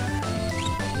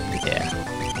 Yeah.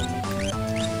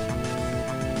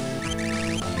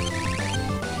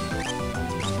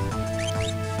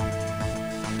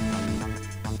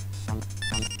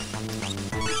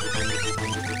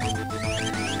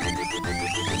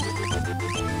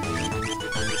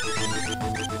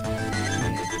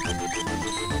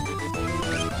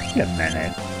 Wait a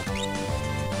minute.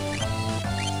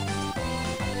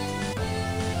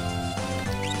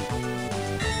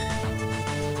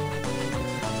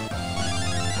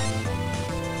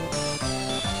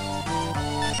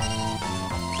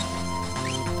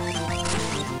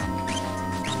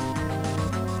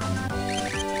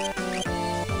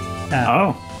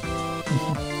 Oh.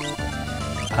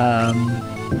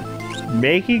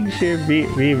 Making sure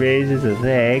re-raises a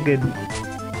thing and...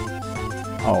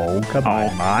 Oh, come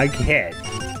on, my kid.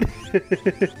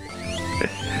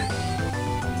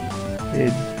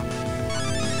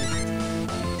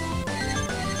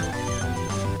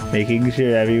 Making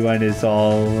sure everyone is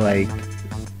all, like...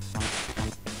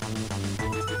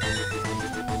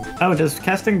 Oh, does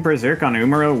casting Berserk on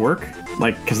Umaro work?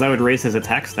 Like, because that would raise his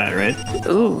attack stat, right?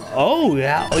 Ooh. Oh,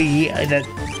 yeah. Oh, yeah. That's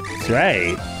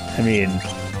right. I mean...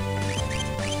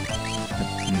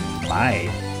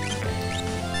 Might.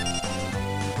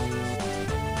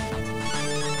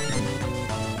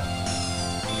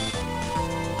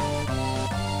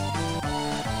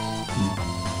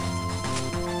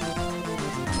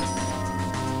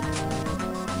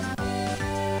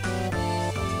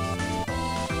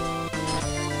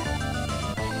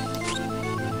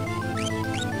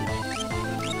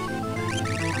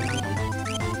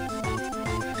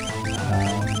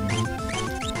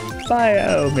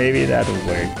 Bio, maybe that'll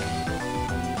work.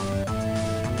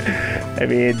 I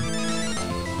mean...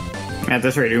 At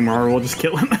this rate, Umaro will just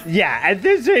kill him. Yeah, at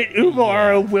this rate,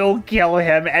 Umaro will kill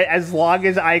him as long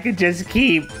as I can just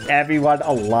keep everyone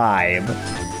alive.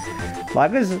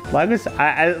 As long as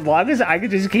I can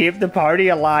just keep the party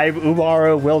alive,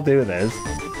 Umaro will do this.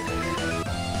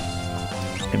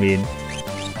 I mean...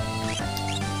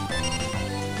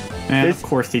 And of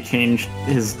course he changed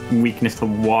his weakness to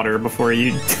water before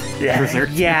you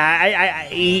berserked.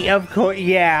 Yeah, of course,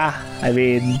 yeah. I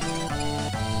mean...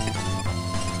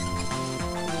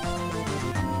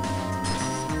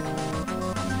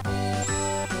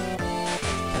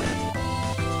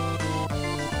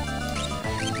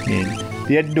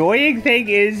 The annoying thing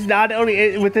is not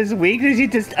only with his weakness, he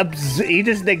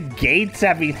just negates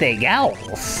everything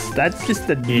else. That's just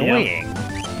annoying. Yep.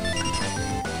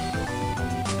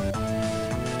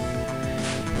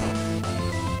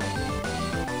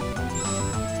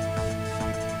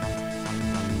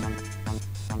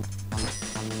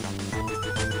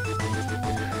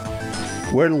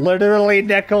 We're literally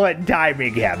nickel and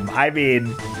diming him. I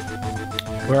mean,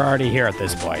 We're already here at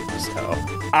this point, so.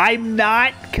 I'm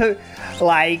not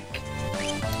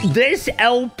this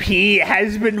LP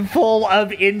has been full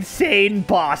of insane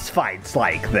boss fights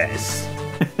like this.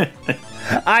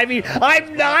 I mean,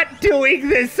 I'm not doing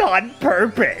this on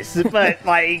purpose, but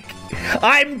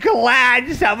I'm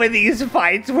glad some of these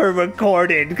fights were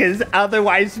recorded because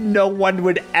otherwise no one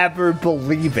would ever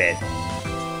believe it.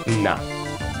 No.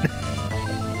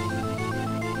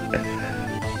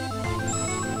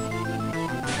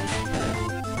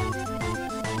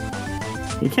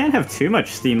 You can't have too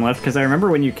much steam left, because I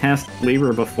remember when you cast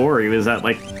Libra before, he was at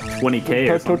 20k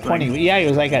or something. 20, yeah, he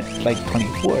was at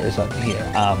 24 or something here.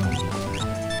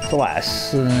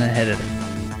 Celeste, head of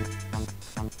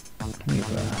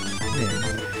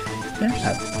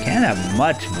can't have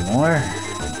much more.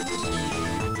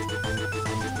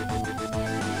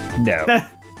 No.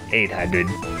 800.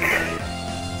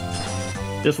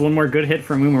 Just one more good hit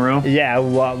from Umaro. Yeah,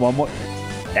 one more.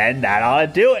 And that ought to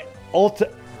do it.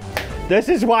 This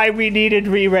is why we needed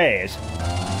re-raise.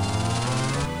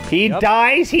 He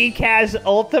dies, he casts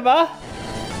Ultima.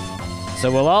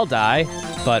 So we'll all die,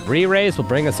 but re-raise will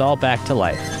bring us all back to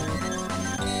life.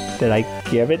 Did I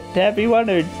give it to everyone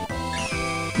or?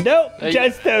 Nope,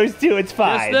 just those two, it's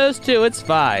fine. Just those two, it's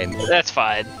fine. That's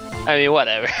fine. I mean,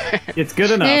 whatever. It's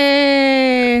good enough.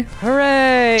 Yay!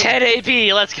 Hooray! 10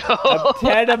 AP, let's go.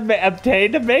 Obtain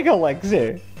a Mega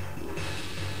Elixir.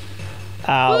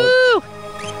 Ouch. Woo!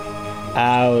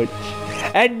 Ouch.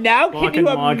 And now Lock can you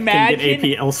and Mog imagine? can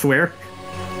get AP elsewhere.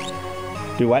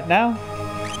 Do what now?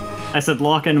 I said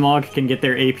Lock and Mog can get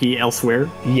their AP elsewhere.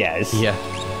 Yes. Yeah.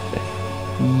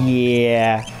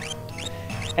 Yeah.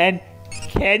 And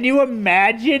can you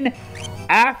imagine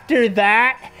after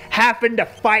that having to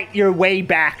fight your way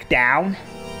back down?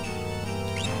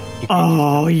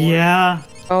 Oh yeah.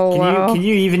 Oh, wow. Can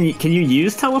you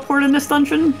use teleport in this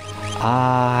dungeon?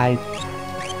 I'll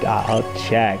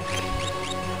check.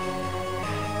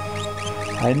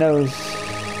 I know.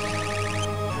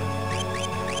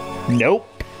 Nope.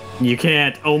 You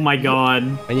can't. Oh my god.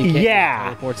 And you can't Yeah,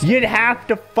 teleport stuff. you'd have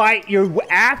to fight your.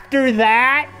 After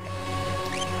that,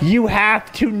 you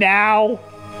have to now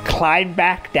climb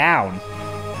back down.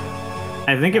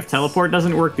 I think if teleport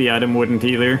doesn't work, the item wouldn't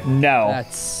either. No,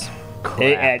 That's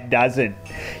crap. it doesn't.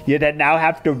 You'd now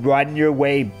have to run your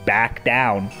way back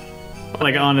down.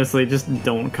 Honestly, just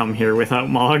don't come here without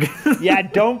Mog. Yeah,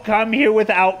 don't come here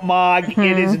without Mog.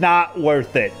 It is not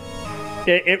worth it.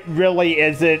 It really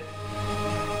isn't.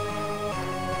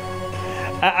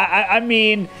 I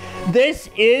mean,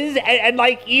 this is, and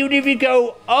even if you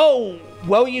go, oh,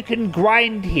 well, you can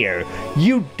grind here.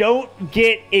 You don't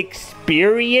get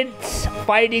experience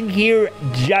fighting here,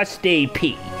 just AP.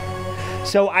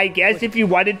 So I guess if you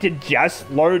wanted to just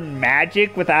learn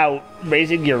magic without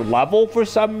raising your level for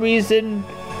some reason,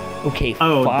 okay,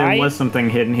 Oh, fine. there was something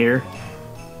hidden here.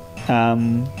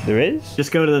 There is?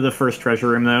 Just go to the first treasure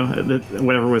room, though.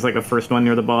 Whatever was the first one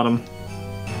near the bottom.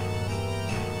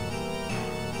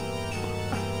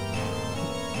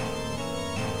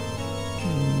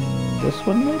 This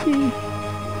one, maybe?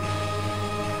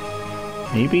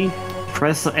 Maybe?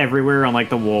 Press everywhere on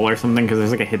the wall or something, because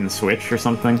there's a hidden switch or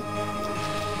something.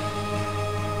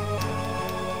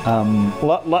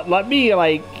 Let me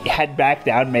head back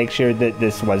down, make sure that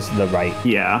this was the right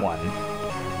one.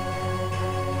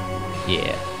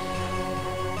 Yeah.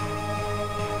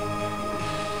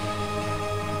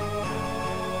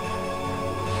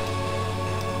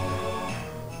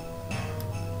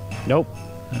 Nope.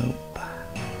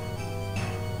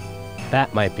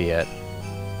 That might be it.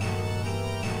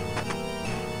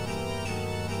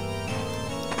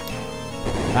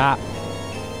 Ah.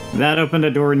 That opened a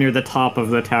door near the top of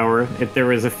the tower. If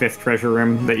there is a fifth treasure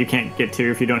room that you can't get to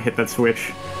if you don't hit that switch.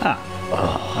 Huh.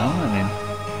 Oh, I mean...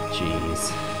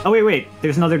 Jeez. Oh, wait.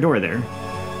 There's another door there.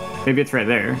 Maybe it's right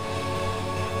there.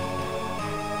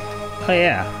 Oh,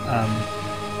 yeah.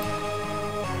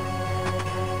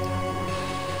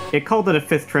 It called it a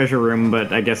fifth treasure room,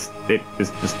 but I guess it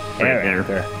was just right there.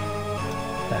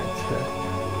 That's the...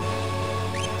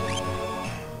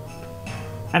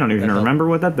 I don't even remember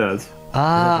what that does.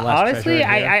 honestly, treasure in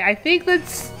here? I think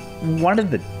that's one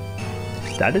of the...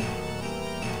 Is that it?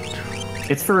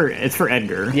 It's for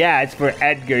Edgar. Yeah, it's for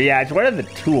Edgar. Yeah, it's one of the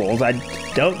tools. I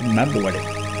don't remember what it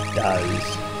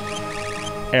does.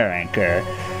 Air anchor.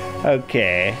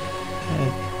 Okay.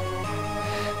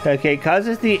 Okay,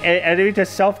 causes the enemy to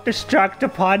self-destruct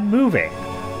upon moving.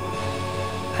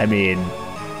 I mean...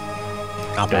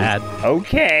 Not bad.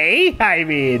 Okay, I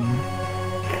mean...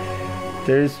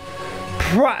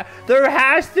 There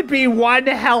has to be one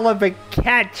hell of a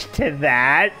catch to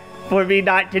that for me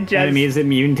not to just... Enemy is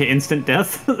immune to instant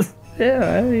death.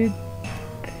 Yeah, I mean...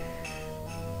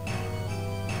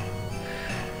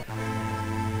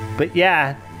 But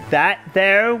yeah, that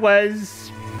there was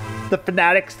the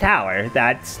Fanatic's Tower.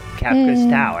 That's Kefka's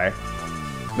Tower.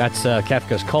 That's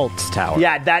Kefka's Cult's tower.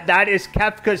 Yeah, that is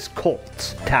Kefka's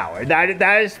Cult's Tower. That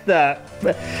is the,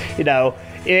 you know,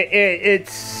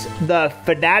 it's the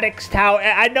Fanatic's Tower.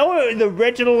 I know it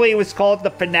originally was called the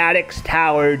Fanatic's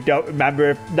Tower. Don't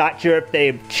remember. Not sure if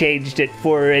they've changed it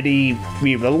for any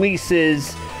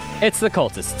re-releases. It's the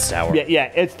Cultist's Tower.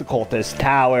 Yeah, it's the Cultist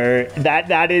Tower.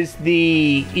 That is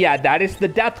the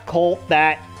death cult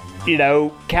that, you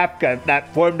know, Kefka,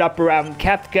 that formed up around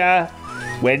Kefka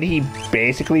when he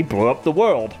basically blew up the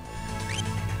world.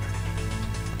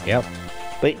 Yep.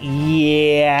 But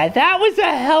yeah, that was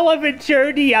a hell of a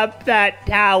journey up that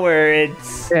tower.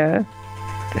 Yeah.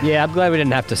 Yeah, I'm glad we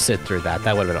didn't have to sit through that.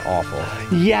 That would have been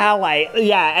awful. Yeah,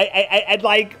 I'd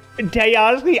like, to tell you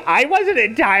honestly, I wasn't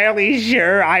entirely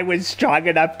sure I was strong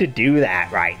enough to do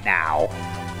that right now.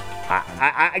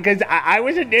 Because I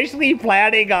was initially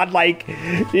planning on, like,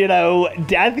 you know,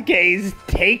 Death Gaze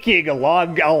taking a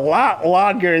lot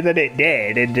longer than it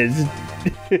did, and just,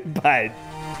 but...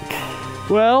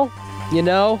 Well, you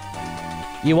know,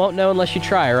 you won't know unless you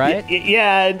try, right?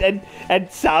 Yeah,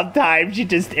 and sometimes you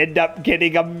just end up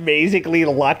getting amazingly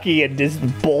lucky and just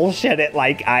bullshit it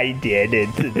like I did.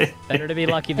 It's Better to be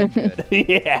lucky than good.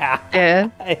 Yeah. Yeah.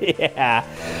 Yeah.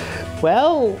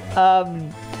 Well,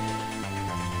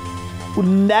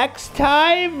 next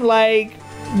time, like,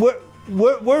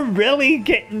 we're really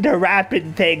getting to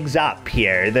wrapping things up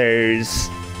here. There's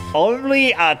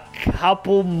only a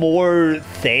couple more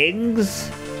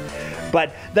things.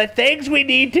 But the things we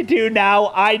need to do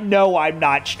now, I know I'm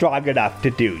not strong enough to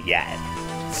do yet.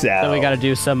 So we gotta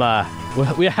do some,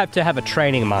 we have to have a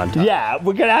training montage. Yeah,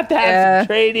 we're gonna have to have some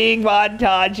training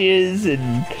montages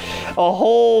and a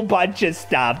whole bunch of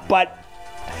stuff. But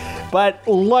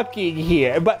looking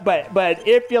here, but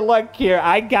if you look here,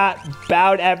 I got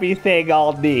about everything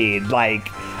I'll need. Like,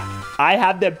 I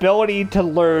have the ability to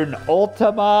learn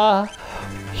Ultima.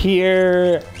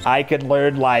 Here, I can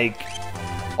learn, like,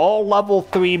 all level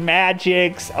 3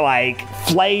 magics, like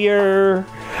Flayer,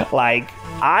 like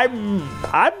I'm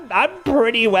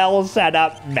pretty well set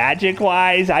up magic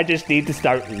wise. I just need to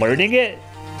start learning it.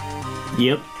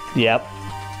 Yep.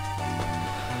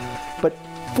 But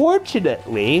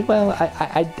fortunately, well,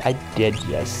 I did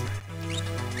just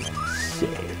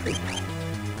save.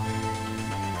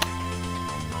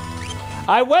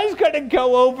 I was gonna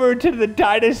go over to the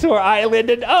dinosaur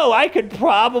island and I could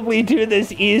probably do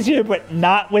this easier, but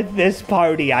not with this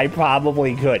party. I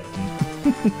probably couldn't.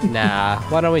 Nah,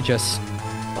 why don't we just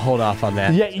hold off on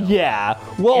that? Yeah.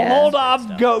 We'll hold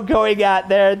off going out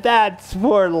there. That's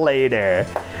for later.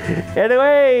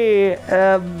 Anyway,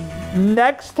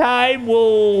 next time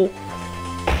we'll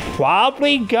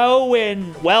probably go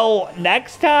in. Well,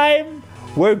 next time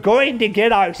we're going to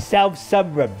get ourselves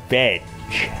some revenge.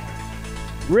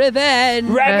 Revenge!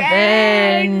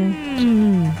 Revenge!